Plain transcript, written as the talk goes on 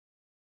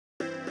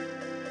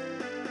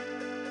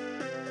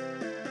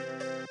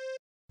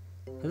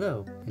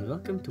Hello, and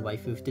welcome to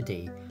Waifu of the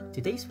Day.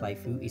 Today's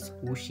waifu is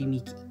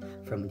Miki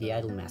from the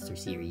Idol Master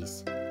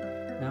series.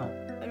 Now,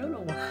 I don't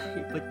know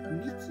why, but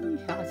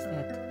Miki has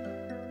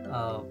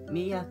that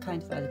Mia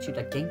kind of attitude,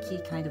 a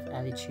Genki kind of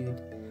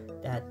attitude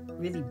that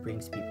really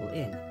brings people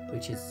in,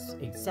 which is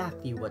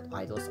exactly what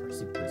idols are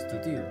supposed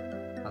to do.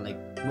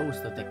 Unlike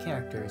most of the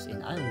characters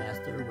in Idol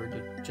Master where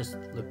they just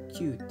look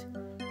cute,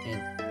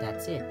 and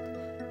that's it.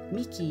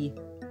 Miki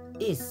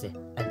is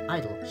an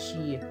idol.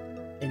 She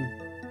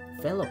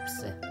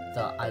envelops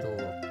the idol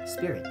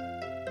spirit,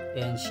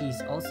 and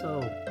she's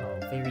also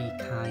a very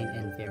kind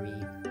and very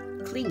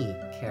clingy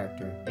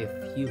character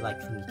if you like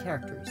clingy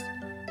characters.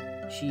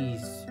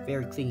 She's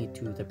very clingy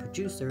to the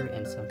producer,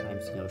 and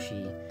sometimes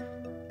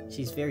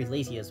she's very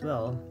lazy as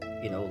well.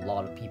 A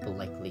lot of people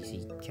like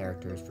lazy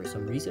characters for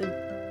some reason.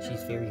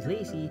 She's very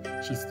lazy,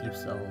 she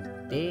sleeps all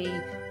day,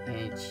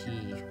 and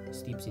she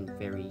sleeps in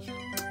very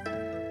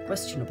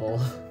questionable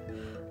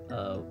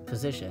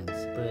positions,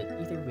 but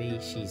either way,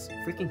 she's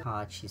freaking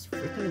hot, she's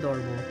freaking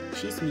adorable,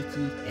 she's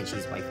Miki, and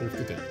she's waifu of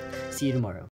the day. See you tomorrow.